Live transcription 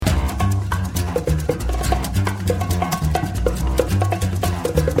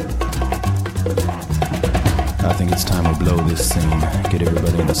this scene. Get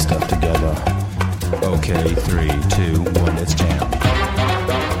everybody in the stuff together. Okay, 3, 2, 1, let's jam.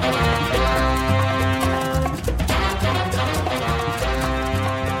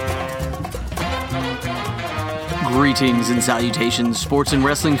 Greetings and salutations, sports and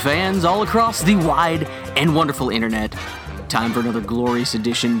wrestling fans all across the wide and wonderful internet. Time for another glorious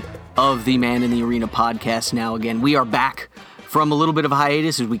edition of the Man in the Arena podcast. Now again, we are back from a little bit of a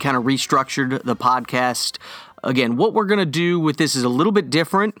hiatus as we kind of restructured the podcast. Again, what we're going to do with this is a little bit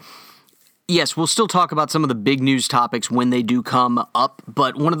different. Yes, we'll still talk about some of the big news topics when they do come up,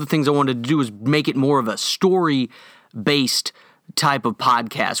 but one of the things I wanted to do is make it more of a story-based type of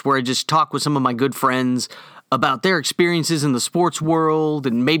podcast where I just talk with some of my good friends about their experiences in the sports world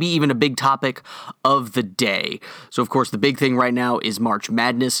and maybe even a big topic of the day. So, of course, the big thing right now is March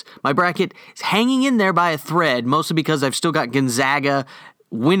Madness. My bracket is hanging in there by a thread, mostly because I've still got Gonzaga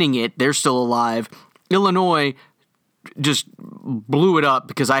winning it. They're still alive. Illinois just blew it up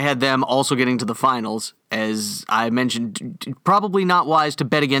because I had them also getting to the finals. As I mentioned, probably not wise to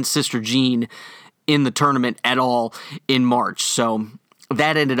bet against Sister Jean in the tournament at all in March. So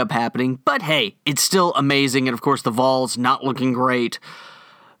that ended up happening, but hey, it's still amazing, and of course the Vols not looking great,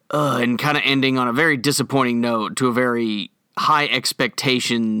 and kind of ending on a very disappointing note to a very high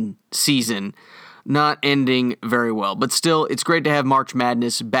expectation season, not ending very well. But still, it's great to have March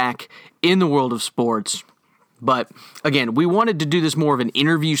Madness back in the world of sports. But again, we wanted to do this more of an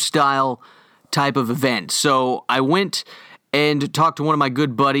interview style type of event, so I went and talked to one of my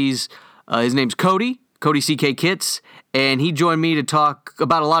good buddies. His name's Cody CK Kitts, and he joined me to talk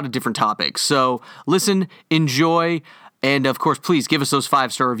about a lot of different topics. So listen, enjoy, and of course, please give us those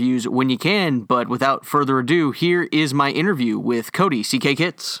 5-star reviews when you can. But without further ado, here is my interview with Cody CK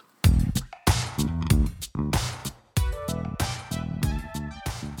Kitts.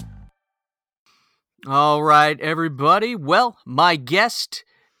 All right, everybody. Well, my guest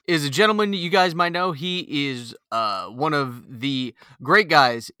is a gentleman you guys might know. He is one of the great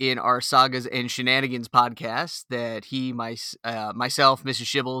guys in our Sagas and Shenanigans podcast that myself, Mrs.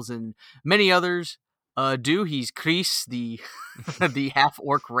 Shibbles, and many others do. He's Chris, the the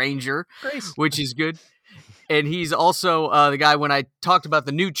half-orc ranger, which is good. And he's also the guy, when I talked about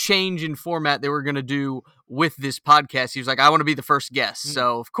the new change in format they were going to do with this podcast, he was like, I want to be the first guest.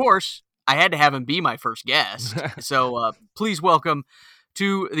 So, of course, I had to have him be my first guest. So please welcome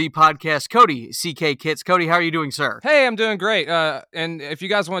to the podcast, Cody CK Kitts. Cody, how are you doing, sir? Hey, I'm doing great. And if you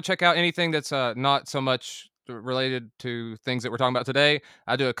guys want to check out anything that's not so much related to things that we're talking about today,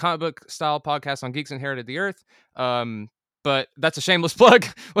 I do a comic book style podcast on Geeks Inherited the Earth. But that's a shameless plug.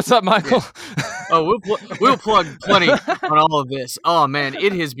 What's up, Michael? Yeah. Oh, we'll plug plenty on all of this. Oh man,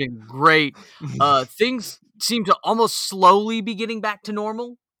 it has been great. Things seem to almost slowly be getting back to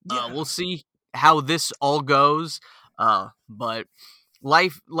normal. Yeah. We'll see how this all goes. But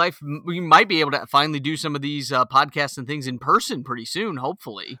life, we might be able to finally do some of these podcasts and things in person pretty soon,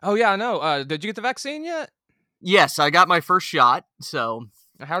 hopefully. Oh, yeah, I know. Did you get the vaccine yet? Yes, I got my first shot, so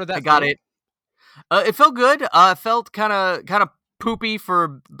how did that I got feel? it. It felt good. It felt kind of poopy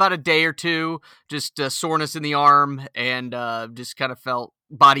for about a day or two, just soreness in the arm, and just kind of felt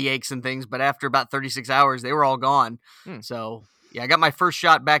body aches and things, but after about 36 hours, they were all gone. So, yeah, I got my first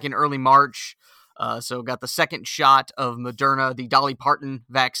shot back in early March. So got the second shot of Moderna, the Dolly Parton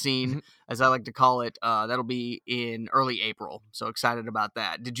vaccine, as I like to call it. That'll be in early April. So excited about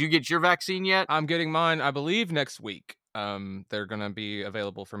that. Did you get your vaccine yet? I'm getting mine, I believe, next week. They're going to be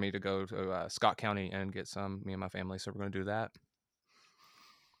available for me to go to Scott County and get some, me and my family. So we're going to do that.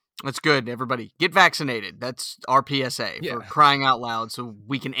 That's good. Everybody get vaccinated. That's our PSA for crying out loud, so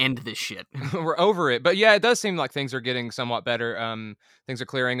we can end this shit. We're over it. But yeah, it does seem like things are getting somewhat better. Things are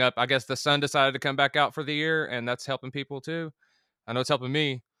clearing up. I guess the sun decided to come back out for the year, and that's helping people too. I know it's helping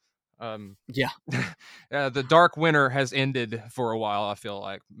me. The dark winter has ended for a while, I feel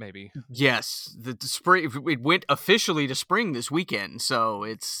like, maybe. Yes. The spring, it went officially to spring this weekend, so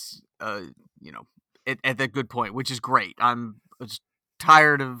it's at that good point, which is great. I'm just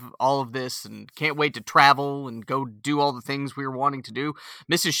tired of all of this and can't wait to travel and go do all the things we were wanting to do.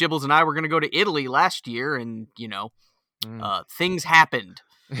 Mrs. Shibbles and I were going to go to Italy last year, and things happened.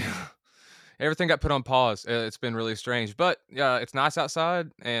 Everything got put on pause. It's been really strange, but it's nice outside,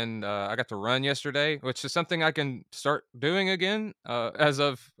 and I got to run yesterday, which is something I can start doing again as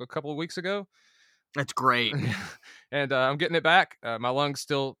of a couple of weeks ago. That's great. And I'm getting it back. My lungs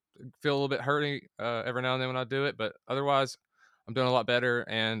still feel a little bit hurting every now and then when I do it, but otherwise I'm doing a lot better.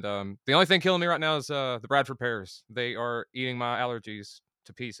 And the only thing killing me right now is the Bradford pears. They are eating my allergies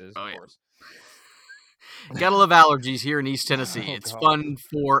to pieces, of course. Gotta love allergies here in East Tennessee. It's fun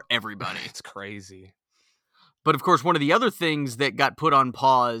for everybody. It's crazy. But of course, one of the other things that got put on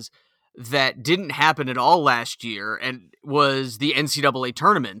pause that didn't happen at all last year and was the NCAA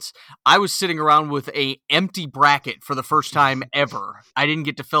tournaments. I was sitting around with a empty bracket for the first time ever. I didn't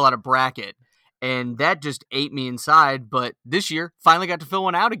get to fill out a bracket, and that just ate me inside. But this year, finally got to fill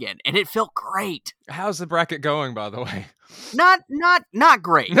one out again, and it felt great. How's the bracket going, by the way? Not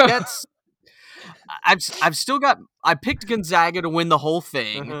great. That's I've still got. I picked Gonzaga to win the whole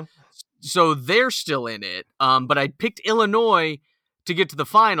thing, so they're still in it. But I picked Illinois to get to the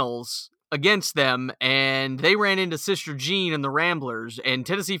finals against them, and they ran into Sister Jean and the Ramblers. And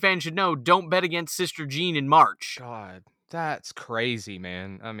Tennessee fans should know: don't bet against Sister Jean in March. God, that's crazy,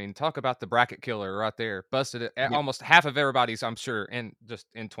 man. I mean, talk about the bracket killer right there. Busted it. Yep. Almost half of everybody's, I'm sure, and just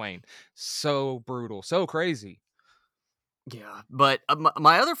in twain. So brutal, so crazy. Yeah, but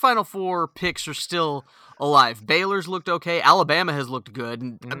my other Final Four picks are still alive. Baylor's looked okay. Alabama has looked good.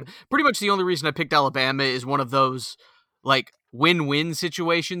 And pretty much the only reason I picked Alabama is one of those, like, win-win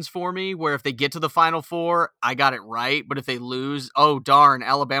situations for me, where if they get to the Final Four, I got it right. But if they lose, oh, darn,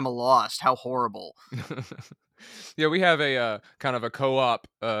 Alabama lost. How horrible. Yeah, we have a kind of a co-op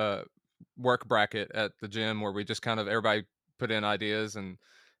work bracket at the gym where we just kind of, everybody put in ideas, and,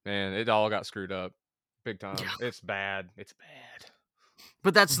 man, it all got screwed up. Big time. Yeah. It's bad. It's bad.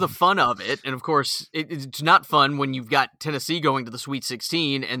 But that's the fun of it. And of course, it's not fun when you've got Tennessee going to the Sweet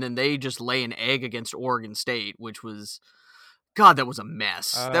 16 and then they just lay an egg against Oregon State, which was, God, that was a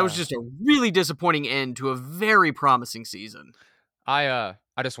mess. That was just a really disappointing end to a very promising season. I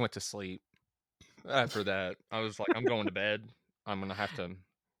just went to sleep after that. I was like, I'm going to bed. I'm going to have to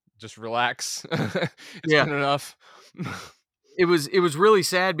just relax. It's been enough. It was really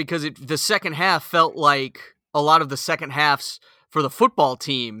sad because the second half felt like a lot of the second halves for the football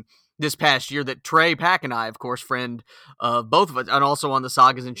team this past year that Trey Pack and I, of course, friend of both of us, and also on the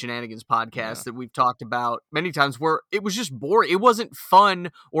Sagas and Shenanigans podcast that we've talked about many times, where it was just boring. It wasn't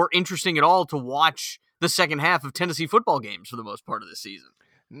fun or interesting at all to watch the second half of Tennessee football games for the most part of the season.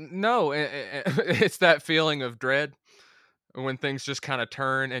 No, it's that feeling of dread when things just kind of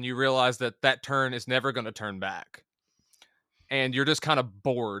turn and you realize that turn is never going to turn back. And you're just kind of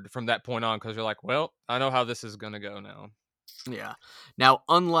bored from that point on because you're like, well, I know how this is going to go now. Yeah. Now,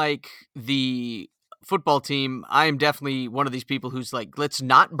 unlike the football team, I am definitely one of these people who's like, let's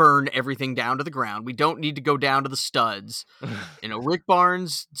not burn everything down to the ground. We don't need to go down to the studs. Rick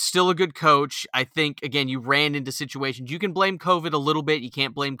Barnes, still a good coach. I think, again, you ran into situations. You can blame COVID a little bit. You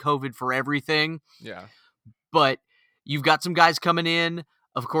can't blame COVID for everything. Yeah. But you've got some guys coming in.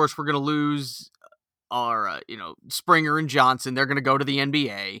 Of course, we're going to lose our, Springer and Johnson. They're going to go to the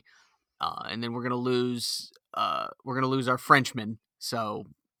NBA, and then we're going to lose our Frenchman. So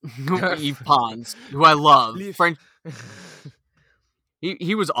Yves Pons, who I love, French.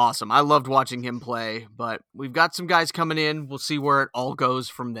 He was awesome. I loved watching him play. But we've got some guys coming in. We'll see where it all goes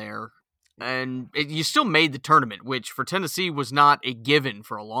from there. And you still made the tournament, which for Tennessee was not a given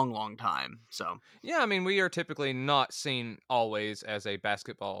for a long, long time. So yeah, I mean, we are typically not seen always as a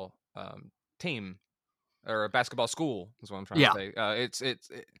basketball team. Or a basketball school is what I'm trying to say.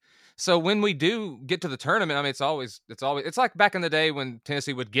 So when we do get to the tournament, I mean, it's like back in the day when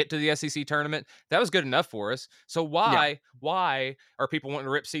Tennessee would get to the SEC tournament. That was good enough for us. So why are people wanting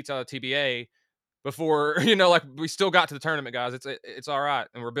to rip seats out of TBA before, like we still got to the tournament, guys? It's all right.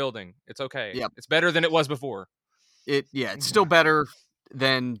 And we're building. It's okay. Yep. It's better than it was before. It's still better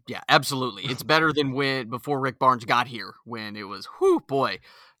than, absolutely. It's better than before Rick Barnes got here, when it was,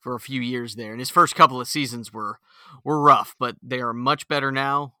 for a few years there. And his first couple of seasons were rough, but they are much better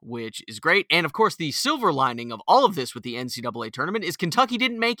now, which is great. And of course, the silver lining of all of this with the NCAA tournament is Kentucky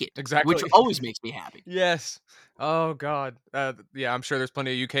didn't make it. Exactly. Which always makes me happy. Yes. Oh, God. Yeah, I'm sure there's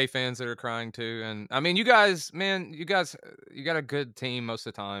plenty of UK fans that are crying too. And I mean, you guys, you got a good team most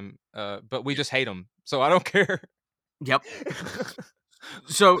of the time, but we just hate them. So I don't care. Yep.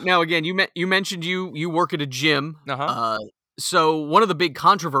 So now again, you mentioned you work at a gym. So one of the big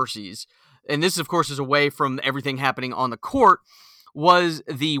controversies, and this of course is away from everything happening on the court, was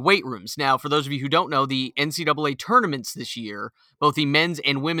the weight rooms. Now, for those of you who don't know, the NCAA tournaments this year, both the men's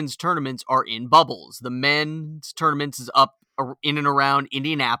and women's tournaments are in bubbles. The men's tournaments is up in and around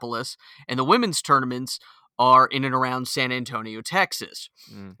Indianapolis, and the women's tournaments are in and around San Antonio, Texas.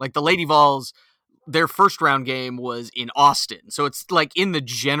 Like the Lady Vols, their first round game was in Austin. So it's like in the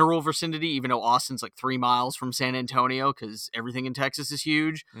general vicinity, even though Austin's like 3 miles from San Antonio because everything in Texas is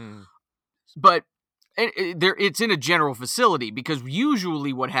huge. But it's in a general facility, because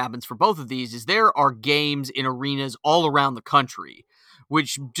usually what happens for both of these is there are games in arenas all around the country,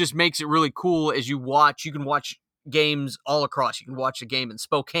 which just makes it really cool as you watch. You can watch games all across. You can watch a game in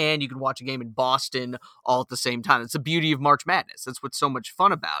Spokane, you can watch a game in Boston all at the same time. It's the beauty of March Madness. That's what's so much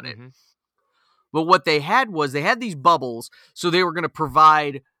fun about it. But what they had these bubbles, so they were going to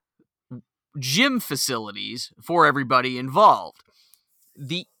provide gym facilities for everybody involved.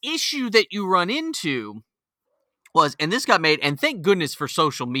 The issue that you run into was, and this got made, and thank goodness for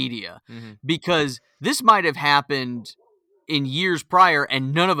social media, because this might have happened in years prior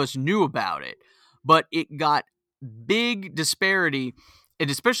and none of us knew about it, but it got big disparity. It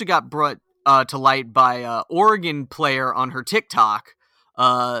especially got brought to light by Oregon player on her TikTok,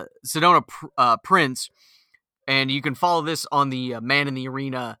 Sedona Prince, and you can follow this on the Man in the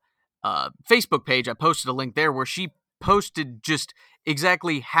Arena Facebook page. I posted a link there where she posted just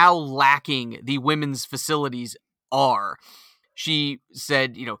exactly how lacking the women's facilities are. She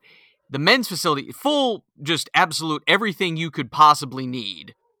said, the men's facility, full, just absolute everything you could possibly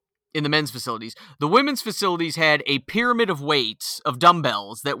need in the men's facilities. The women's facilities had a pyramid of weights, of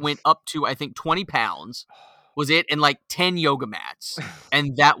dumbbells that went up to, I think, 20 pounds was it, and like 10 yoga mats.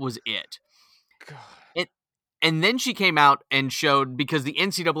 And that was it. God. And then she came out and showed, because the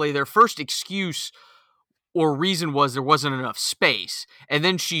NCAA, their first excuse or reason was there wasn't enough space. And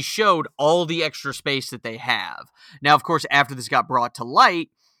then she showed all the extra space that they have. Now, of course, after this got brought to light,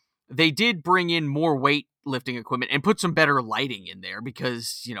 they did bring in more weightlifting equipment and put some better lighting in there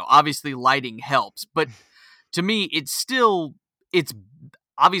because, obviously lighting helps. But to me, it's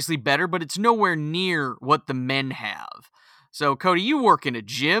obviously better, but it's nowhere near what the men have. So, Cody, you work in a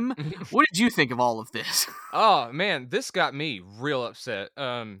gym. What did you think of all of this? Oh, man, this got me real upset.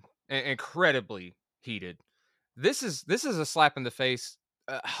 Incredibly heated. This is a slap in the face.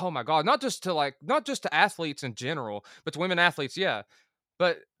 Oh my God, not just to athletes in general, but to women athletes, yeah.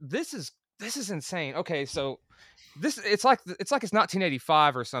 But this is insane. Okay, so it's like it's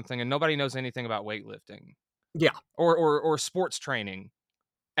 1985 or something, and nobody knows anything about weightlifting. Yeah, or sports training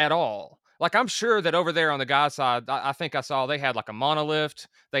at all. Like, I'm sure that over there on the guy's side, I think I saw they had like a monolift,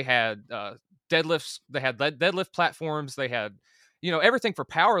 they had deadlifts, they had deadlift platforms, they had, everything for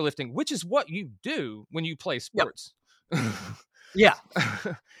powerlifting, which is what you do when you play sports. Yep. Yeah.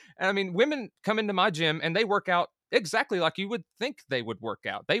 And I mean, women come into my gym and they work out exactly like you would think they would work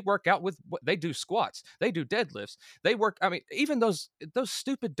out. They work out with what they do: squats, they do deadlifts, they work. I mean, even those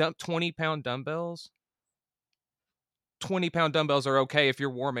stupid 20-pound dumbbells. 20-pound dumbbells are okay if you're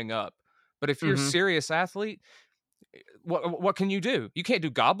warming up. But if you're a serious athlete, what can you do? You can't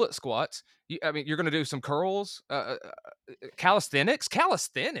do goblet squats. You're going to do some curls, calisthenics.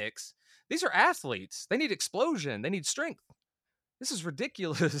 Calisthenics. These are athletes. They need explosion. They need strength. This is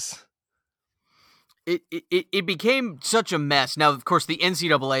ridiculous. It became such a mess. Now, of course, the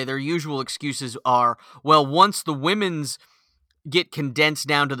NCAA, their usual excuses are, well, once the women's get condensed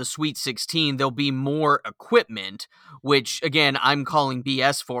down to the Sweet 16, there'll be more equipment, which, again, I'm calling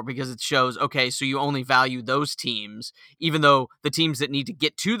BS for, because it shows, okay, so you only value those teams, even though the teams that need to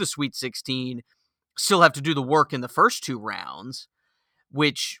get to the Sweet 16 still have to do the work in the first two rounds,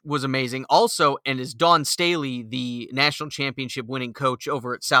 which was amazing. Also, and as Dawn Staley, the national championship winning coach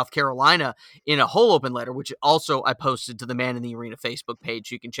over at South Carolina, in a whole open letter, which also I posted to the Man in the Arena Facebook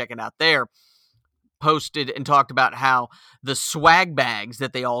page, you can check it out there, posted and talked about how the swag bags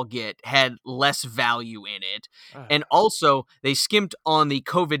that they all get had less value in it. And also they skimped on the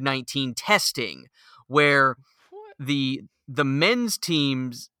COVID-19 testing, where the men's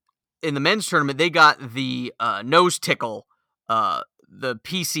teams in the men's tournament, they got the nose tickle, the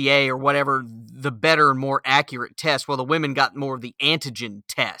PCA or whatever, the better and more accurate test, while the women got more of the antigen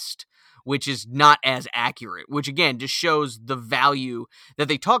test, which is not as accurate, which again just shows the value that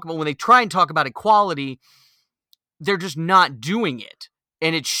they talk about. When they try and talk about equality, they're just not doing it.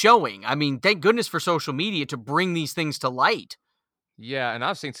 And it's showing. I mean, thank goodness for social media to bring these things to light. Yeah, and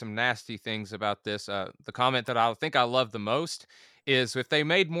I've seen some nasty things about this. The comment that I think I love the most is, if they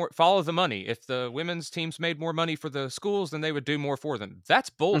made more, follow the money. If the women's teams made more money for the schools, then they would do more for them. That's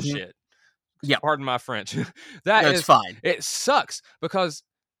bullshit. Yeah. Pardon my French. That's fine. It sucks, because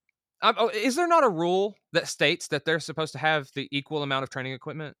is there not a rule that states that they're supposed to have the equal amount of training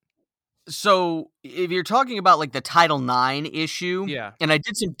equipment? So if you're talking about like the Title IX issue, Yeah. and I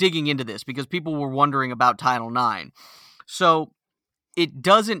did some digging into this because people were wondering about Title IX. So it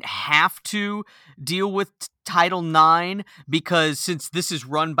doesn't have to deal with Title IX, because since this is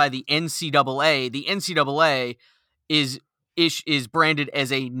run by the NCAA is branded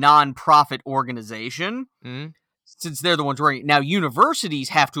as a non-profit organization. Mm-hmm. Since they're the ones running it. Now, universities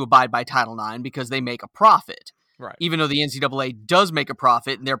have to abide by Title IX because they make a profit. Right. Even though the NCAA does make a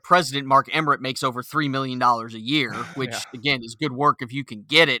profit, and their president, Mark Emmert, makes over $3 million a year, which, again, is good work if you can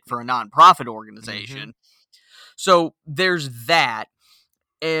get it for a nonprofit organization. So there's that.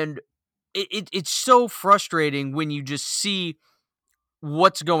 And it's so frustrating when you just see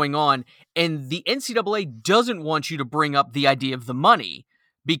what's going on. And the NCAA doesn't want you to bring up the idea of the money,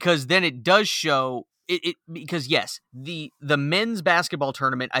 because then it does show it because yes, the men's basketball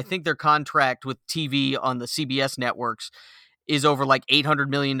tournament, I think their contract with TV on the CBS networks is over like $800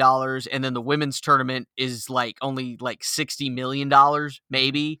 million. And then the women's tournament is like only like $60 million,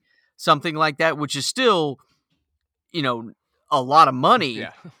 maybe something like that, which is still, a lot of money,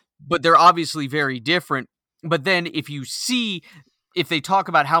 Yeah. but they're obviously very different. But then if they talk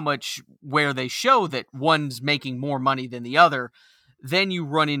about how much, where they show that one's making more money than the other, then you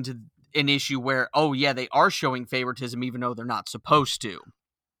run into an issue where, oh yeah, they are showing favoritism even though they're not supposed to.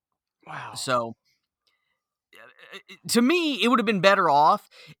 Wow. So to me, it would have been better off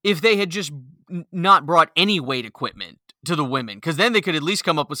if they had just not brought any weight equipment to the women, because then they could at least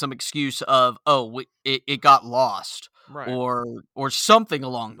come up with some excuse of, oh, it got lost, Right. or something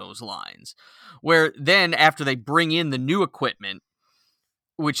along those lines. Where then after they bring in the new equipment,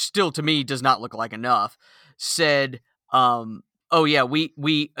 which still to me does not look like enough, said, oh yeah,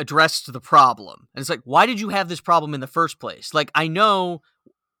 we addressed the problem. And it's like, why did you have this problem in the first place? Like, I know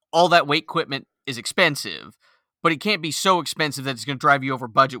all that weight equipment is expensive, but it can't be so expensive that it's going to drive you over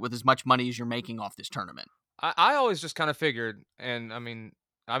budget with as much money as you're making off this tournament. I always just kind of figured, and I mean,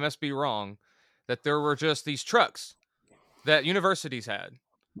 I must be wrong, that there were just these trucks that universities had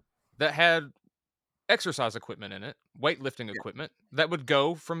that had exercise equipment in it, weightlifting equipment that would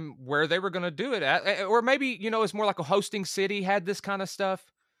go from where they were going to do it at, or maybe, it's more like a hosting city had this kind of stuff.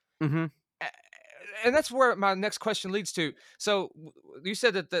 Mm-hmm. And that's where my next question leads to. So you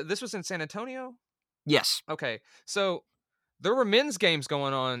said that this was in San Antonio? Yes. Okay. So there were men's games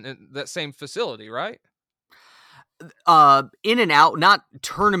going on in that same facility, right? In and out, not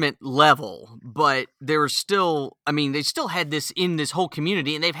tournament level, but there was still, they still had this in this whole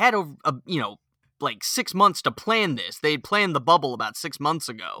community, and they've had like 6 months to plan this. They had planned the bubble about 6 months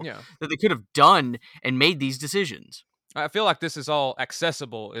ago, that they could have done and made these decisions. I feel like this is all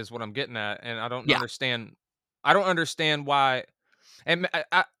accessible is what I'm getting at, and I don't understand. I don't understand why. And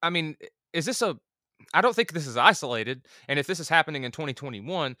I mean, is this I don't think this is isolated. And if this is happening in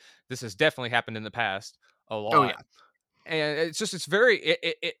 2021, this has definitely happened in the past a lot. Oh yeah. And it's very,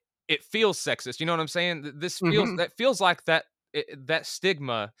 it feels sexist. You know what I'm saying? This feels, that feels like that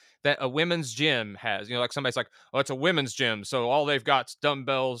stigma that a women's gym has. Like somebody's like, oh, it's a women's gym, so all they've got's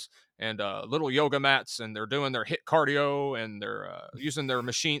dumbbells and little yoga mats, and they're doing their HIIT cardio, and they're using their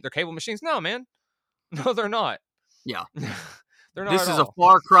cable machines. No, man. No, they're not. Yeah. They're not. This is a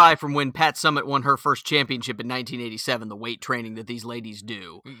far cry from when Pat Summitt won her first championship in 1987, the weight training that these ladies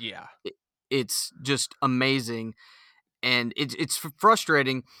do. Yeah. It's just amazing. And it's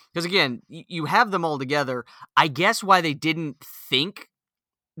frustrating because, again, you have them all together. I guess why they didn't think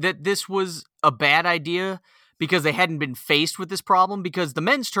that this was a bad idea, because they hadn't been faced with this problem. Because the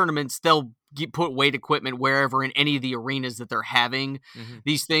men's tournaments, they'll put weight equipment wherever in any of the arenas that they're having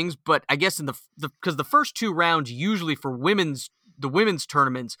these things. But I guess because the first two rounds usually for the women's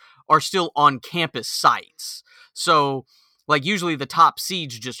tournaments are still on campus sites. So like usually the top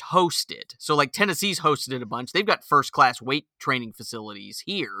seeds just host it. So like Tennessee's hosted it a bunch. They've got first class weight training facilities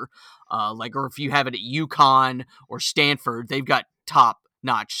here. Or if you have it at UConn or Stanford, they've got top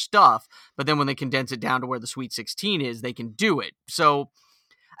notch stuff. But then when they condense it down to where the Sweet 16 is, they can do it. So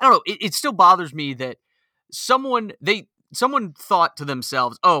I don't know. It still bothers me that someone thought to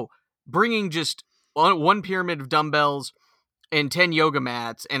themselves, oh, bringing just one pyramid of dumbbells and 10 yoga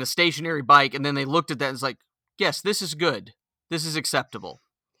mats and a stationary bike. And then they looked at that and was like, yes, this is good. This is acceptable.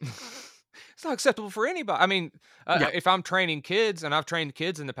 It's not acceptable for anybody. I mean, if I'm training kids, and I've trained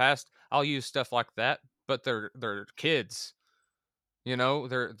kids in the past, I'll use stuff like that. But they're kids,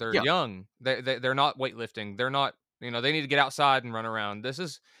 they're young. They're not weightlifting. They're not, they need to get outside and run around.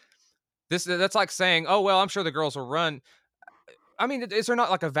 That's like saying, oh well, I'm sure the girls will run. I mean, is there not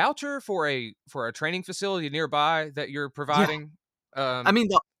like a voucher for a training facility nearby that you're providing? Yeah. I mean,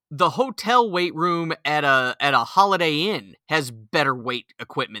 the hotel weight room at a Holiday Inn has better weight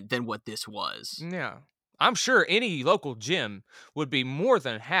equipment than what this was. Yeah. I'm sure any local gym would be more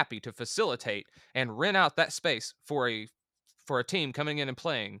than happy to facilitate and rent out that space for a team coming in and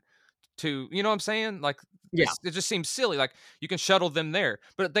playing. To, you know what I'm saying? Like, it just seems silly. Like, you can shuttle them there,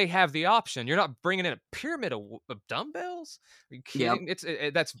 but they have the option. You're not bringing in a pyramid of dumbbells. Are you kidding?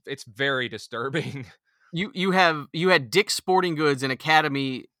 Yep. It's very disturbing. You had Dick's Sporting Goods and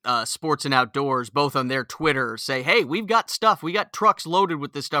Academy Sports and Outdoors both on their Twitter say, hey, we've got stuff. We got trucks loaded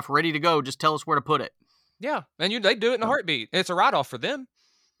with this stuff ready to go. Just tell us where to put it. Yeah, and they do it in a heartbeat. It's a write-off for them.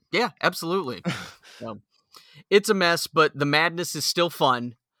 Yeah, absolutely. It's a mess, but the madness is still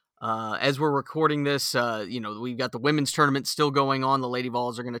fun. As we're recording this, we've got the women's tournament still going on. The Lady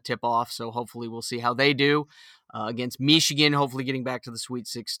Vols are going to tip off, so hopefully we'll see how they do against Michigan, hopefully getting back to the Sweet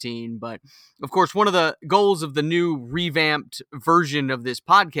 16. But, of course, one of the goals of the new revamped version of this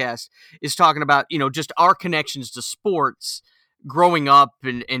podcast is talking about, just our connections to sports growing up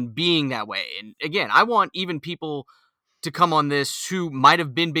and being that way. And, again, I want even people to come on this who might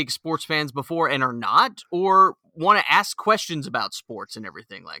have been big sports fans before and are not, or want to ask questions about sports and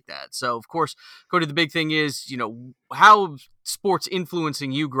everything like that. So, of course, Cody, the big thing is, how sports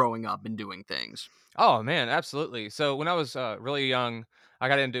influencing you growing up and doing things. Oh man, absolutely. So when I was really young, I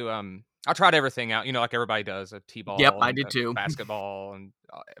got into I tried everything out, like everybody does, Yep, t-ball I and did too. basketball and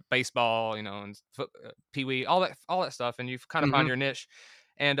baseball, and pee-wee, all that stuff, and you kind of find Mm-hmm. your niche.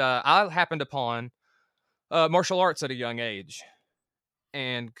 And I happened upon martial arts at a young age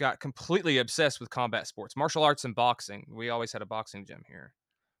and got completely obsessed with combat sports, martial arts and boxing. We always had a boxing gym here,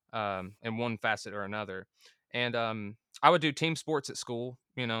 in one facet or another. And I would do team sports at school,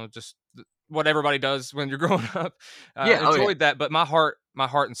 just what everybody does when you're growing up. Yeah. Oh, yeah. Enjoyed that, but my heart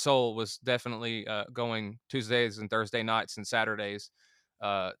and soul was definitely going Tuesdays and Thursday nights and Saturdays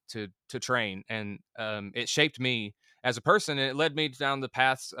to train, and it shaped me as a person, and it led me down the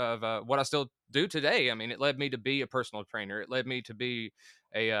paths of what I still do today. I mean, it led me to be a personal trainer. It led me to be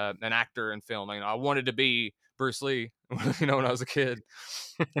an actor in film. I wanted to be Bruce Lee, when I was a kid.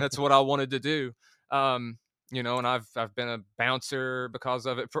 That's what I wanted to do. And I've been a bouncer because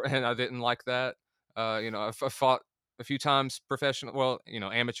of it, and I didn't like that. I've fought a few times professional, well,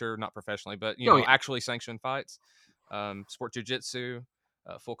 amateur, not professionally, but Oh, yeah. actually sanctioned fights, sport jiu-jitsu,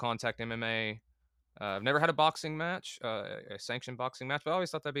 full contact MMA. I've never had a boxing match, a sanctioned boxing match, but I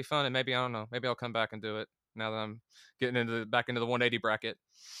always thought that'd be fun. And maybe, I don't know, maybe I'll come back and do it now that I'm getting back into the 180 bracket.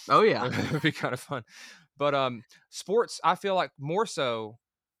 Oh, yeah. It'd be kind of fun. But sports, I feel like more so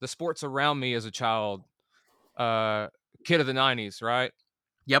the sports around me as a child, kid of the 90s, right?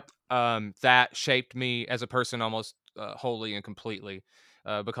 Yep. That shaped me as a person almost wholly and completely,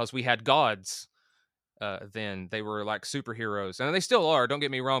 because we had gods then. They were like superheroes, and they still are, don't get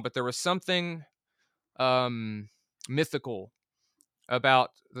me wrong, but there was something mythical about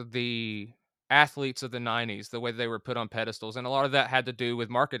the athletes of the 90s, the way they were put on pedestals, and a lot of that had to do with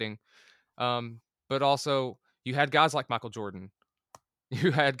marketing. But also you had guys like Michael Jordan,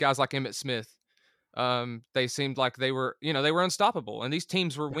 you had guys like Emmitt Smith. They seemed like they were unstoppable, and these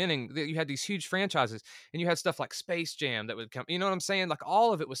teams were winning. You had these huge franchises, and you had stuff like Space Jam that would come. You know what I'm saying? Like,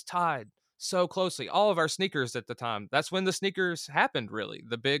 all of it was tied so closely. All of our sneakers at the time. That's when the sneakers happened, really.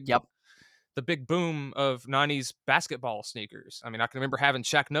 Yep. The big boom of 90s basketball sneakers. I mean, I can remember having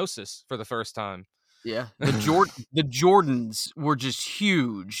Shaqnosis for the first time. Yeah, the Jordans were just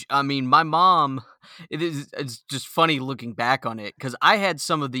huge. I mean, my mom, it's just funny looking back on it, because I had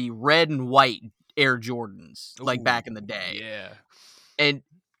some of the red and white Air Jordans, like, back in the day. Yeah. And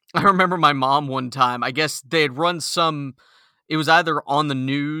I remember my mom one time, I guess they had run it was either on the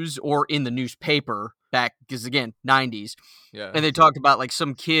news or in the newspaper back, because again, 90s. Yeah. And they talked about, like,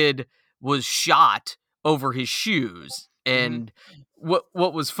 some kid was shot over his shoes. And what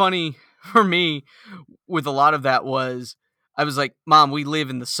was funny for me with a lot of that was, I was like, Mom, we live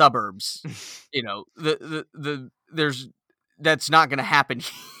in the suburbs. That's not going to happen.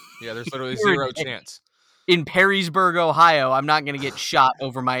 Yeah, there's literally zero chance. In Perrysburg, Ohio, I'm not going to get shot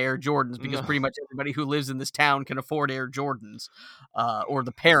over my Air Jordans, because pretty much everybody who lives in this town can afford Air Jordans, or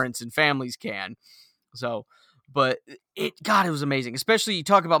the parents and families can. So, but it was amazing. Especially, you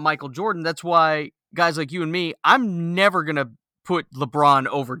talk about Michael Jordan. That's why guys like you and me, I'm never going to put LeBron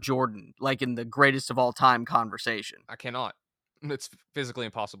over Jordan, like in the greatest of all time conversation. I cannot. It's physically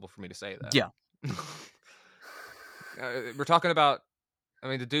impossible for me to say that. Yeah. We're talking about, I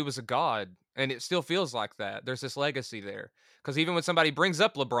mean, the dude was a god, and it still feels like that. There's this legacy there. Because even when somebody brings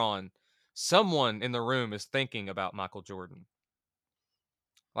up LeBron, someone in the room is thinking about Michael Jordan.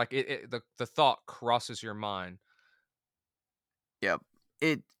 Like, the thought crosses your mind. Yep.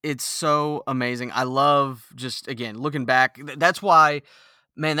 It's so amazing. I love, just, again, looking back. That's why,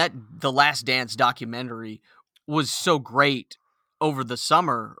 man, the Last Dance documentary was so great over the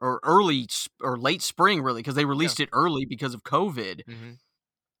summer, or early or late spring, really, because they released it early because of COVID.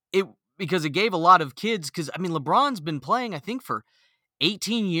 Because it gave a lot of kids, because, I mean, LeBron's been playing, I think, for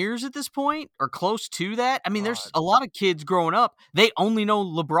 18 years at this point, or close to that. I mean, there's a lot of kids growing up, they only know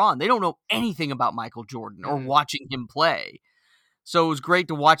LeBron. They don't know anything about Michael Jordan or watching him play. So it was great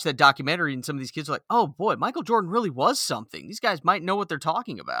to watch that documentary, and some of these kids are like, oh boy, Michael Jordan really was something. These guys might know what they're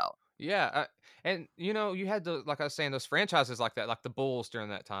talking about. Yeah. And, you had like I was saying, those franchises like that, like the Bulls during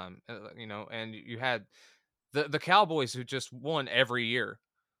that time, and you had the Cowboys who just won every year.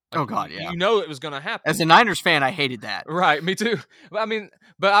 Like, Oh God, yeah. you know it was going to happen. As a Niners fan, I hated that. Right, me too. I mean,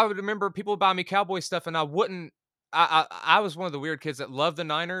 but I would remember people would buy me Cowboy stuff, and I wouldn't. I was one of the weird kids that loved the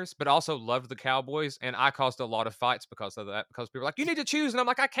Niners, but also loved the Cowboys, and I caused a lot of fights because of that. Because people were like, "You need to choose," and I'm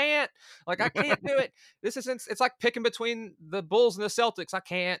like, I can't do it. This isn't. It's like picking between the Bulls and the Celtics. I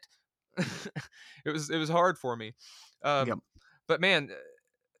can't." It was hard for me. Yep. But man,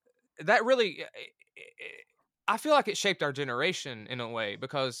 that really, I feel like it shaped our generation in a way,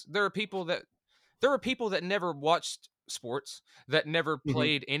 because there were people that never watched sports, that never Mhm.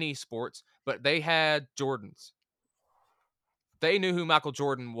 played any sports, but they had Jordans. They knew who Michael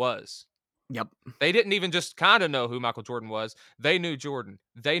Jordan was. Yep. They didn't even just kind of know who Michael Jordan was. They knew Jordan.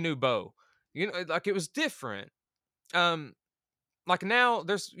 They knew Bo. You know, like, it was different. Like now,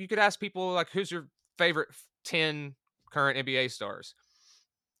 you could ask people like, who's your favorite 10 current NBA stars,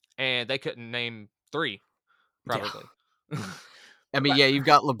 and they couldn't name 3 probably. I mean, yeah, you've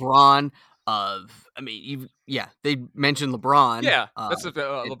got LeBron. They mentioned LeBron. Yeah, that's it-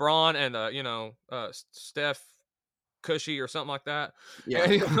 LeBron and Steph Cushy or something like that. Yeah.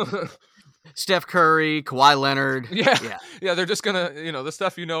 And, Steph Curry, Kawhi Leonard. yeah, they're just gonna the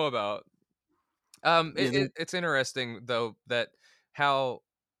stuff you know about. Yeah, It's interesting though that how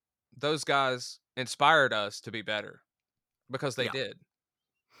those guys inspired us to be better, because they Yeah. did.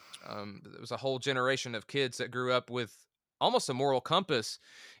 There was a whole generation of kids that grew up with almost a moral compass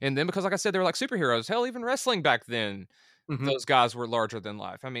in them, because, like I said, they were like superheroes. Hell, even wrestling back then, Mhm. those guys were larger than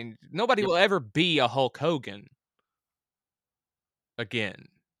life. I mean, nobody Yep. will ever be a Hulk Hogan again.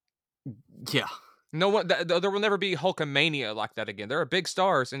 Yeah. No one. There will never be Hulkamania like that again. There are big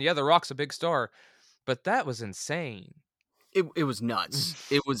stars, and yeah, The Rock's a big star, but that was insane. It was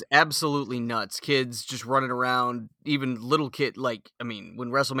nuts. It was absolutely nuts. Kids just running around, even little kid. Like, I mean,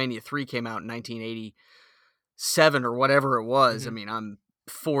 when WrestleMania 3 came out in 1987 or whatever it was, I Mhm. mean, I'm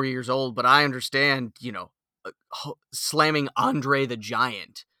 4 years old, but I understand, slamming Andre the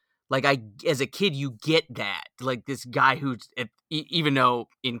Giant. Like, as a kid, you get that. Like, this guy who, even though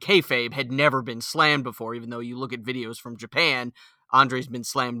in kayfabe had never been slammed before, even though you look at videos from Japan, Andre's been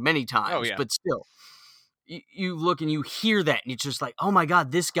slammed many times, Oh yeah, but still. You look and you hear that, and it's just like, oh my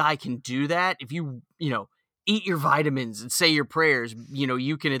God, this guy can do that. If eat your vitamins and say your prayers,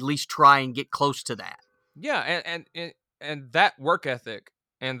 you can at least try and get close to that. yeah, and that work ethic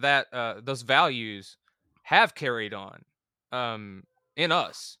and that those values have carried on in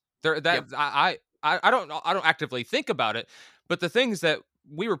us. There that Yep. I don't actively think about it, but the things that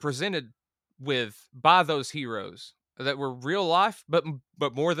we were presented with by those heroes that were real life, but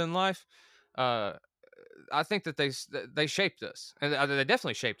more than life, uh, I think that they shaped us, and they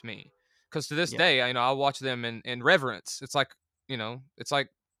definitely shaped me. Because to this Yeah. day, I watch them in reverence. It's like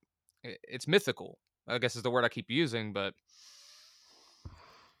it's mythical, I guess is the word I keep using, but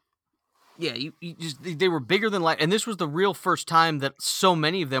Yeah, you just they were bigger than life, and this was the real first time that so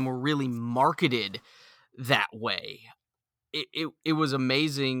many of them were really marketed that way. It was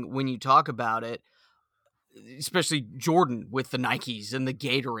amazing when you talk about it, especially Jordan with the Nikes and the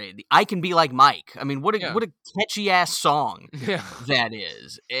Gatorade. I Can Be Like Mike. I mean, yeah, what a catchy ass song yeah, that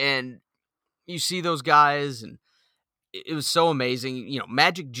is. And you see those guys, and it was so amazing.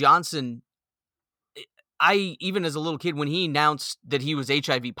 Magic Johnson, I even as a little kid, when he announced that he was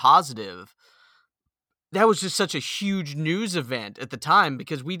HIV positive, that was just such a huge news event at the time,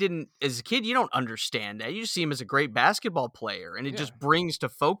 because we didn't, as a kid, you don't understand that. You just see him as a great basketball player, and it yeah. just brings to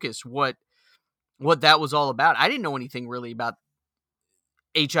focus what that was all about. I didn't know anything really about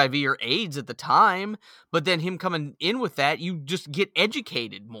HIV or AIDS at the time, but then him coming in with that, you just get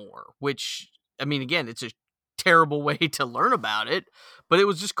educated more, which, I mean, again, it's a terrible way to learn about it, but it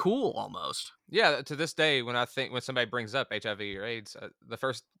was just cool almost. Yeah, to this day, when somebody brings up HIV or AIDS, the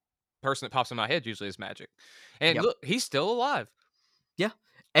first person that pops in my head usually is Magic, and Yep. look, he's still alive. Yeah.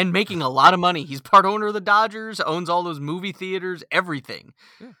 And making a lot of money. He's part owner of the Dodgers, owns all those movie theaters, everything.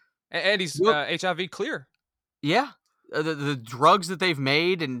 Yeah, and he's Look, HIV clear. yeah. The drugs that they've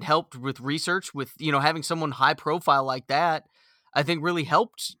made and helped with research, with, having someone high profile like that, I think really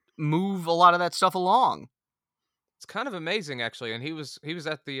helped move a lot of that stuff along. It's kind of amazing, actually, and he was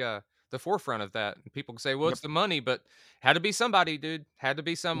at the forefront of that. And people can say, "Well, Yep. it's the money," but had to be somebody, dude. Had to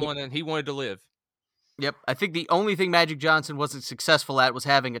be someone, and he wanted to live. Yep. I think the only thing Magic Johnson wasn't successful at was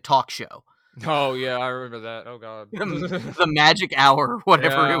having a talk show. Oh yeah, I remember that. Oh god. The Magic Hour,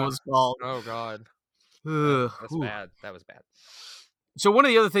 whatever it Yeah. was called. Oh god. That's Whew. bad. That was bad. So one of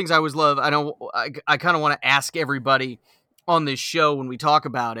the other things I always love, I know I kind of want to ask everybody on this show when we talk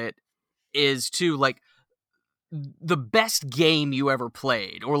about it, is to, like, the best game you ever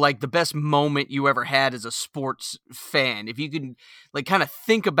played, or like the best moment you ever had as a sports fan. If you could like kind of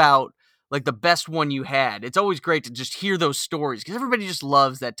think about like the best one you had, it's always great to just hear those stories because everybody just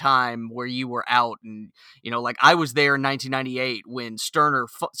loves that time where you were out. And, like I was there in 1998 when Sterner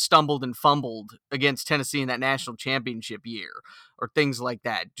stumbled and fumbled against Tennessee in that national championship year, or things like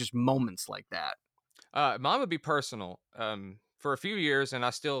that, just moments like that. Mine would be personal. For a few years, and I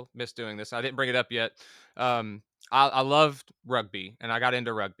still miss doing this. I didn't bring it up yet. I loved rugby, and I got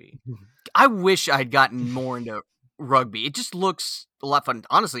into rugby. I wish I'd gotten more into rugby. It just looks a lot fun.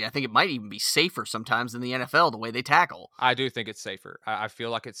 Honestly, I think it might even be safer sometimes than the NFL, the way they tackle. I do think it's safer. I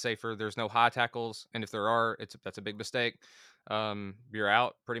feel like it's safer. There's no high tackles, and if there are, that's a big mistake. You're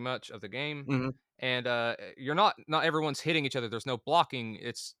out pretty much of the game, Mm-hmm. and you're not everyone's hitting each other. There's no blocking.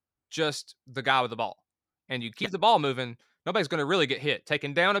 It's just the guy with the ball, and you keep the ball moving. Nobody's going to really get hit.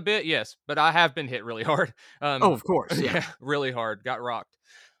 Taken down a bit, yes, but I have been hit really hard. Oh, of course, yeah. Really hard. Got rocked.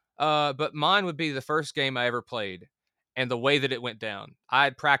 But mine would be the first game I ever played, and the way that it went down. I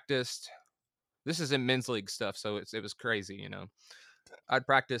had practiced. This is in men's league stuff, so it was crazy, I'd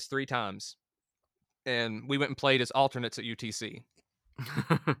practiced 3 times, and we went and played as alternates at UTC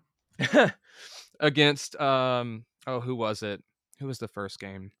against who was it? Who was the first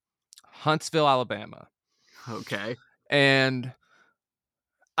game? Huntsville, Alabama. Okay. And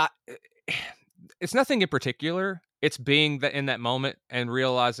it's nothing in particular. It's being in that moment and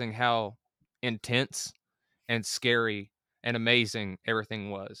realizing how intense and scary and amazing everything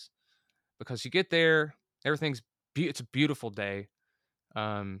was. Because you get there, everything's it's a beautiful day.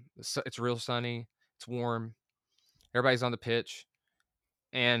 It's real sunny. It's warm. Everybody's on the pitch,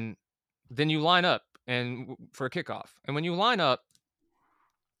 and then you line up and for a kickoff. And when you line up,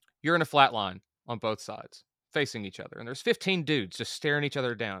 you're in a flat line on both sides, facing each other. And there's 15 dudes just staring each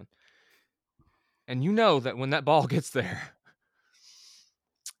other down. And you know that when that ball gets there,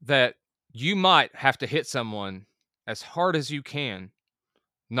 that you might have to hit someone as hard as you can,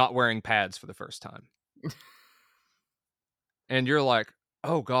 not wearing pads for the first time. And you're like,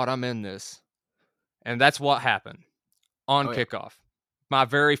 oh God, I'm in this. And that's what happened on kickoff. My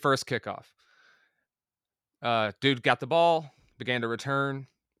very first kickoff. Dude got the ball, began to return,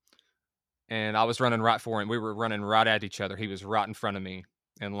 and I was running right for him. We were running right at each other. He was right in front of me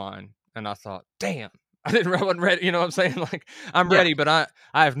in line. And I thought, damn, I wasn't ready. You know what I'm saying? Like, I'm ready, but I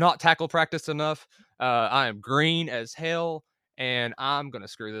have not tackle practiced enough. I am green as hell, and I'm going to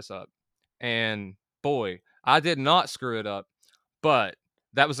screw this up. And boy, I did not screw it up, but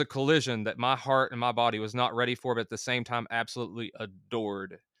that was a collision that my heart and my body was not ready for, but at the same time, absolutely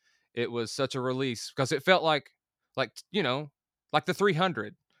adored. It was such a release because it felt like the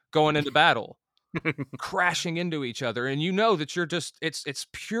 300 going into battle, crashing into each other. And you know that you're just, it's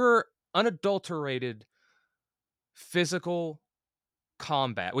pure, unadulterated physical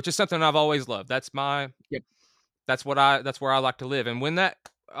combat, which is something I've always loved. That's where I like to live. And when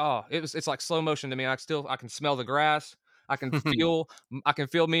it's like slow motion to me. I can smell the grass. I can feel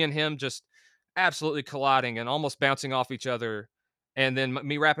me and him just absolutely colliding and almost bouncing off each other. And then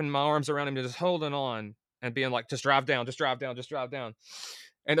me wrapping my arms around him and just holding on and being like, just drive down, just drive down, just drive down.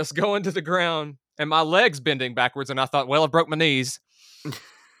 And us going to the ground and my legs bending backwards. And I thought, well, I broke my knees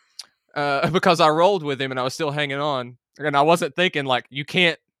because I rolled with him and I was still hanging on. And I wasn't thinking like, you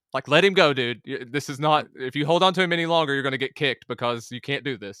can't like, let him go, dude. This is not, if you hold on to him any longer, you're going to get kicked because you can't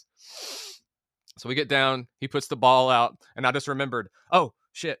do this. So we get down, he puts the ball out, and I just remembered, oh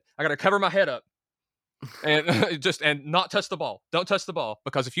shit, I got to cover my head up and and not touch the ball. Don't touch the ball,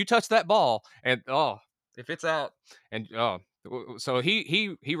 because if you touch that ball and if it's out and so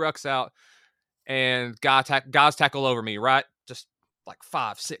he rucks out and guys tackle over me, right? Just like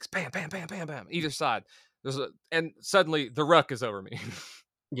 5, 6, bam, bam, bam, bam, bam, either side. And suddenly the ruck is over me.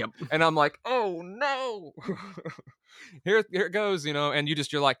 Yep. And I'm like, oh no, here it goes, and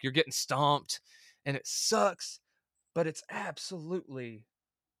you're like, you're getting stomped and it sucks, but it's absolutely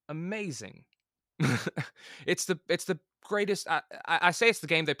amazing. It's the greatest. I say it's the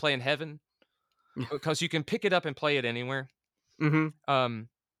game they play in heaven because you can pick it up and play it anywhere. Mm-hmm.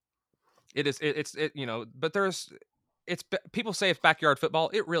 But people say it's backyard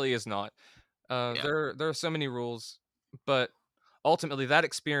football. It really is not. There are so many rules, but ultimately that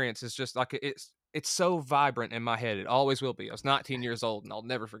experience is just like it's so vibrant in my head. It always will be. I was 19 years old and I'll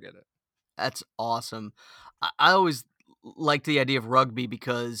never forget it. That's awesome. I always liked the idea of rugby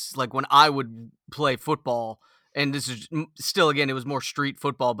because like when I would play football, and this is still, again, it was more street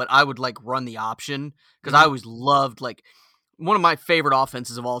football, but I would like run the option because I always loved, like, one of my favorite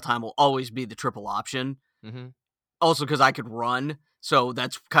offenses of all time will always be the triple option. Mm-hmm. Also because I could run. So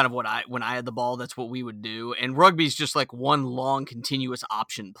that's kind of when I had the ball, that's what we would do. And rugby's just like one long continuous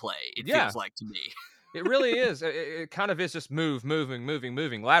option play, it Yeah, feels like to me. it really is. It kind of is just moving,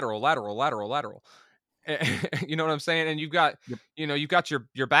 lateral. You know what I'm saying? And Yep. you've got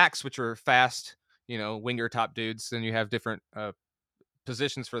your backs, which are fast, winger top dudes. Then you have different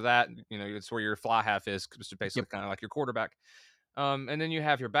positions for that. It's where your fly half is, which is basically Yep. kind of like your quarterback. And then you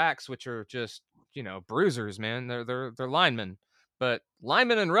have your backs, which are just bruisers, man. They're linemen, but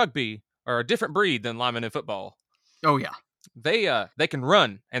linemen in rugby are a different breed than linemen in football. Oh yeah. They can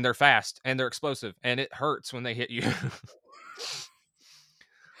run and they're fast and they're explosive and it hurts when they hit you.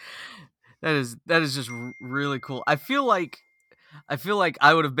 That is just really cool. I feel like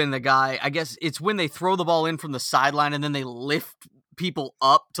I would have been the guy. I guess it's when they throw the ball in from the sideline and then they lift people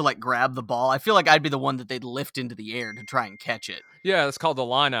up to like grab the ball. I feel like I'd be the one that they'd lift into the air to try and catch it. Yeah, that's called the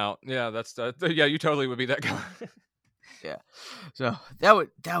line out. Yeah, yeah, you totally would be that guy. Yeah. So that would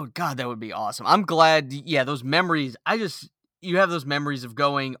God, that would be awesome. I'm glad. Yeah, those memories. You have those memories of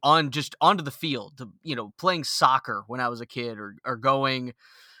going on just onto the field to, playing soccer when I was a kid or going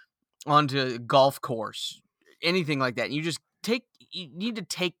onto a golf course, anything like that. You need to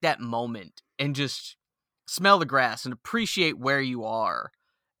take that moment and just smell the grass and appreciate where you are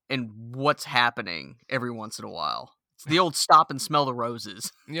and what's happening every once in a while. It's the old stop and smell the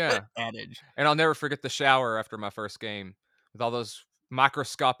roses Yeah. adage. And I'll never forget the shower after my first game with all those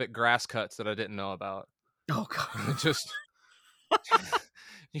microscopic grass cuts that I didn't know about. Oh God. Just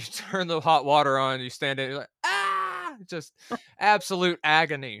you turn the hot water on, you stand in, you're like, ah, just absolute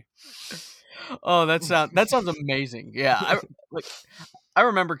agony. Oh, that sounds amazing. Yeah. I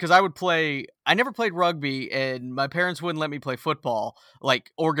remember because I never played rugby and my parents wouldn't let me play football,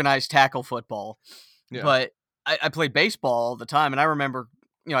 like organized tackle football. Yeah. But I played baseball all the time. And I remember,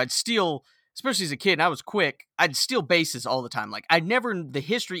 I'd steal, especially as a kid, and I was quick, I'd steal bases all the time. Like I'd never in the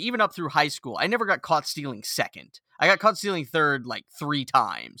history, even up through high school, I never got caught stealing second. I got caught stealing third like 3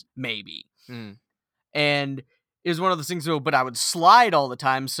 times, maybe. Mm. And it was one of those things, but I would slide all the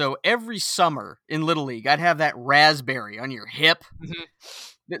time. So every summer in Little League, I'd have that raspberry on your hip. Mhm.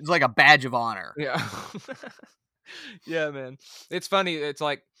 It's like a badge of honor. Yeah. Yeah, man. It's funny. It's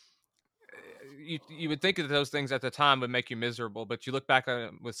like you would think that those things at the time would make you miserable, but you look back at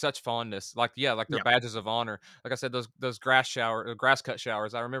it with such fondness. Like, yeah, like they're Yeah. badges of honor. Like I said, those grass cut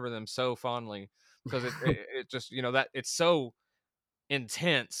showers, I remember them so fondly because it just, that it's so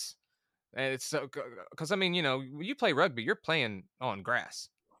intense. And it's so, because I mean, when you play rugby, you're playing on grass.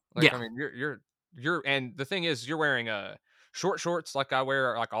 Like, Yeah. I mean, and the thing is, you're wearing short shorts like I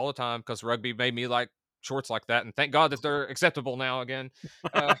wear like all the time because rugby made me like shorts like that, and thank God that they're acceptable now again,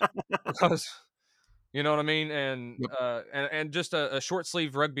 because you know what I mean, and Yep. and just a short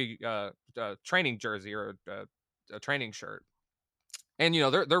sleeve rugby training jersey or a training shirt, and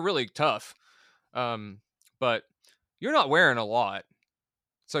they're really tough, but you're not wearing a lot.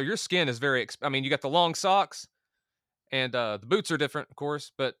 So your skin is I mean, you got the long socks and the boots are different, of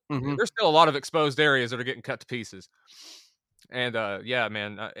course, but Mhm. there's still a lot of exposed areas that are getting cut to pieces. And yeah,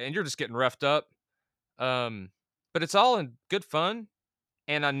 man, and you're just getting roughed up. But it's all in good fun.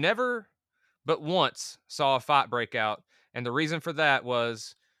 And I never, but once, saw a fight break out. And the reason for that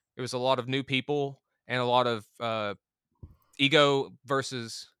was it was a lot of new people and a lot of ego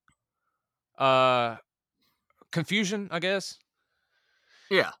versus confusion, I guess.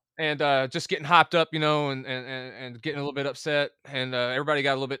 Yeah. And just getting hyped up, and getting a little bit upset, and everybody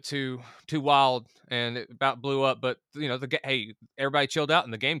got a little bit too wild, and it about blew up. But hey, everybody chilled out,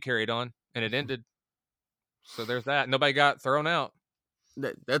 and the game carried on, and it ended. So there's that. Nobody got thrown out.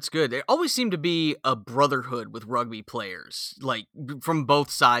 That's good. There always seemed to be a brotherhood with rugby players, like from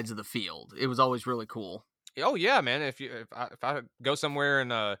both sides of the field. It was always really cool. Oh yeah, man. If I go somewhere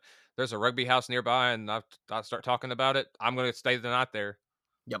and there's a rugby house nearby, and I start talking about it, I'm gonna stay the night there.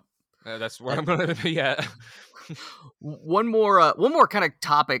 Yep. That's where I'm gonna be at. One more kind of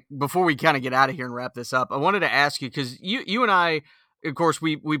topic before we kind of get out of here and wrap this up. I wanted to ask you because you and I, of course,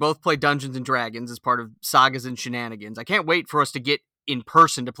 we both play Dungeons and Dragons as part of Sagas and Shenanigans. I can't wait for us to get in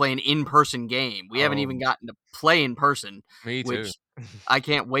person to play an in-person game. We haven't even Oh, gotten to play in person, me too. which I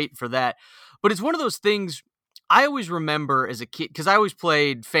can't wait for that. But it's one of those things I always remember as a kid because I always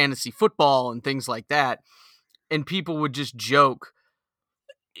played fantasy football and things like that, and people would just joke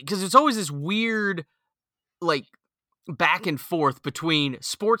because it's always this weird like back and forth between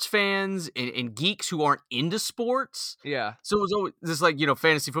sports fans and geeks who aren't into sports. Yeah, So it was always this like,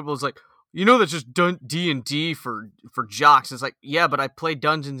 fantasy football is like, that's just D&D for jocks. It's like, yeah, but I play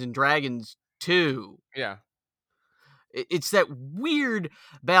Dungeons and Dragons too. yeah. It's that weird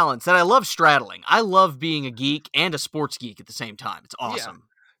balance that I love straddling. I love being a geek and a sports geek at the same time. It's awesome.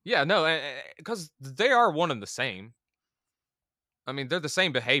 Yeah, no, because they are one and the same. I mean, they're the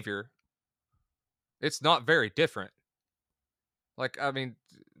same behavior. It's not very different. Like, I mean,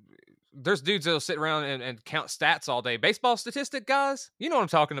 there's dudes that'll sit around and count stats all day. Baseball statistic guys, you know what I'm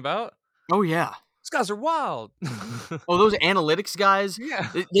talking about. Oh, yeah. These guys are wild. Oh, those analytics guys,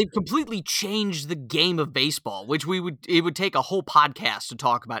 Yeah. they've completely changed the game of baseball, which it would take a whole podcast to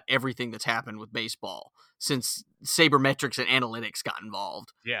talk about everything that's happened with baseball since sabermetrics and analytics got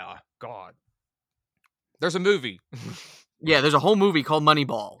involved. Yeah, God. There's a movie. Yeah, there's a whole movie called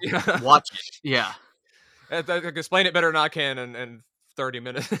Moneyball. Yeah. Watch it. Yeah. I can explain it better than I can in 30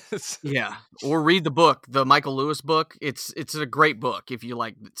 minutes. Yeah. Or read the book, the Michael Lewis book. It's a great book if you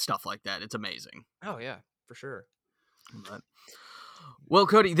like stuff like that. It's amazing. Oh, yeah, for sure. But, well,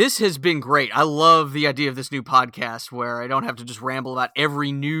 Cody, this has been great. I love the idea of this new podcast where I don't have to just ramble about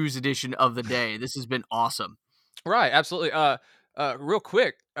every news edition of the day. This has been awesome. Right, absolutely. Real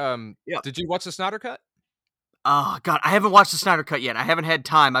quick, Yeah. did you watch the Snyder Cut? Oh, God, I haven't watched the Snyder Cut yet. I haven't had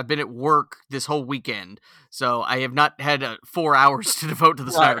time. I've been at work this whole weekend, so I have not had 4 hours to devote to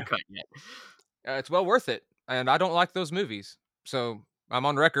the Snyder Cut yet. It's well worth it, and I don't like those movies, so I'm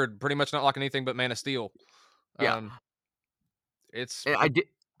on record pretty much not liking anything but Man of Steel. Yeah. It's I did.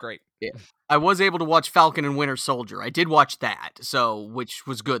 great. Yeah. I was able to watch Falcon and Winter Soldier. I did watch that, which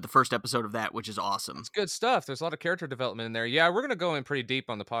was good. The first episode of that, which is awesome. It's good stuff. There's a lot of character development in there. Yeah, we're gonna go in pretty deep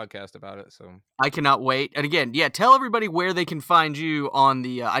on the podcast about it. So I cannot wait. And again, yeah, tell everybody where they can find you on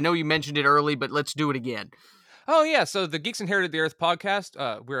the. I know you mentioned it early, but let's do it again. Oh, yeah. So the Geeks Inherited the Earth podcast,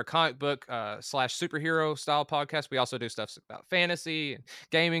 we're a comic book / superhero style podcast. We also do stuff about fantasy and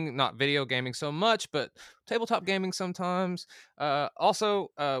gaming, not video gaming so much, but tabletop gaming sometimes.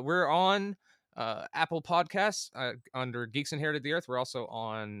 Also, we're on Apple Podcasts under Geeks Inherited the Earth. We're also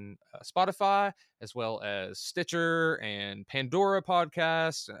on Spotify, as well as Stitcher and Pandora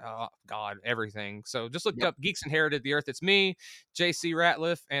podcasts. Oh, God, everything. So just look up Geeks Inherited the Earth. It's me, JC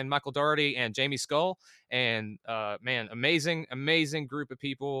Ratliff, and Michael Doherty, and Jamie Skull. And man, amazing group of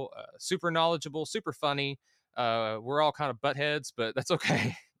people. Super knowledgeable, super funny. We're all kind of buttheads, but that's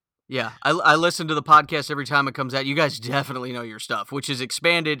okay. Yeah, I listen to the podcast every time it comes out. You guys definitely know your stuff, which is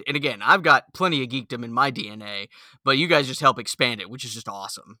expanded. And again, I've got plenty of geekdom in my DNA, but you guys just help expand it, which is just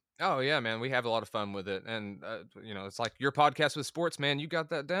awesome. Oh, yeah, man. We have a lot of fun with it. And, it's like your podcast with sports, man. You got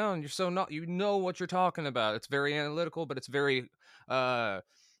that down. You know what you're talking about. It's very analytical, but it's very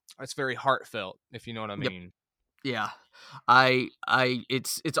heartfelt, if you know what I mean. Yeah.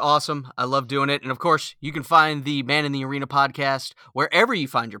 It's awesome. I love doing it. And of course, you can find the Man in the Arena podcast wherever you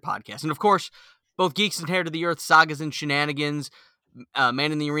find your podcast. And of course, both Geeks Inherited the Earth, Sagas and Shenanigans,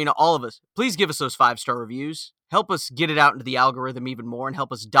 Man in the Arena, all of us, please give us those 5-star reviews. Help us get it out into the algorithm even more and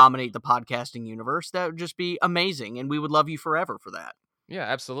help us dominate the podcasting universe. That would just be amazing. And we would love you forever for that. Yeah,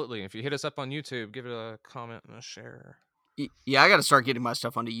 absolutely. If you hit us up on YouTube, give it a comment and a share. Yeah, I got to start getting my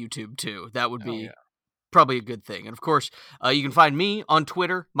stuff onto YouTube too. That would be probably a good thing. And of course, you can find me on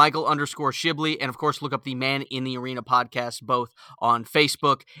Twitter, Michael_Shibley. And of course, look up the Man in the Arena podcast, both on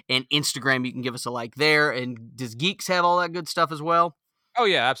Facebook and Instagram. You can give us a like there. And does Geeks have all that good stuff as well? Oh,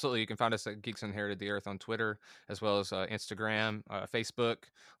 yeah, absolutely. You can find us at Geeks Inherited the Earth on Twitter, as well as Instagram, Facebook,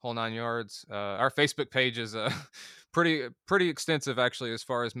 whole 9 yards. Our Facebook page is pretty extensive, actually, as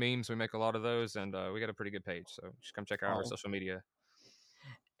far as memes. We make a lot of those, and we got a pretty good page. So just come check out our social media.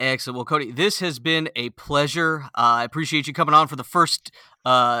 Excellent. Well, Cody, this has been a pleasure. I appreciate you coming on for the first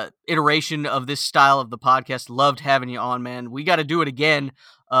iteration of this style of the podcast. Loved having you on, man. We got to do it again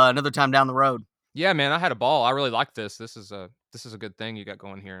another time down the road. Yeah, man, I had a ball. I really like this. This is a good thing you got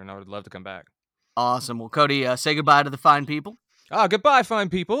going here, and I would love to come back. Awesome. Well, Cody, say goodbye to the fine people. Goodbye, fine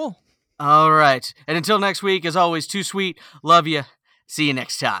people. All right. And until next week, as always, too sweet. Love you. See you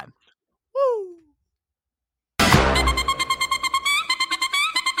next time.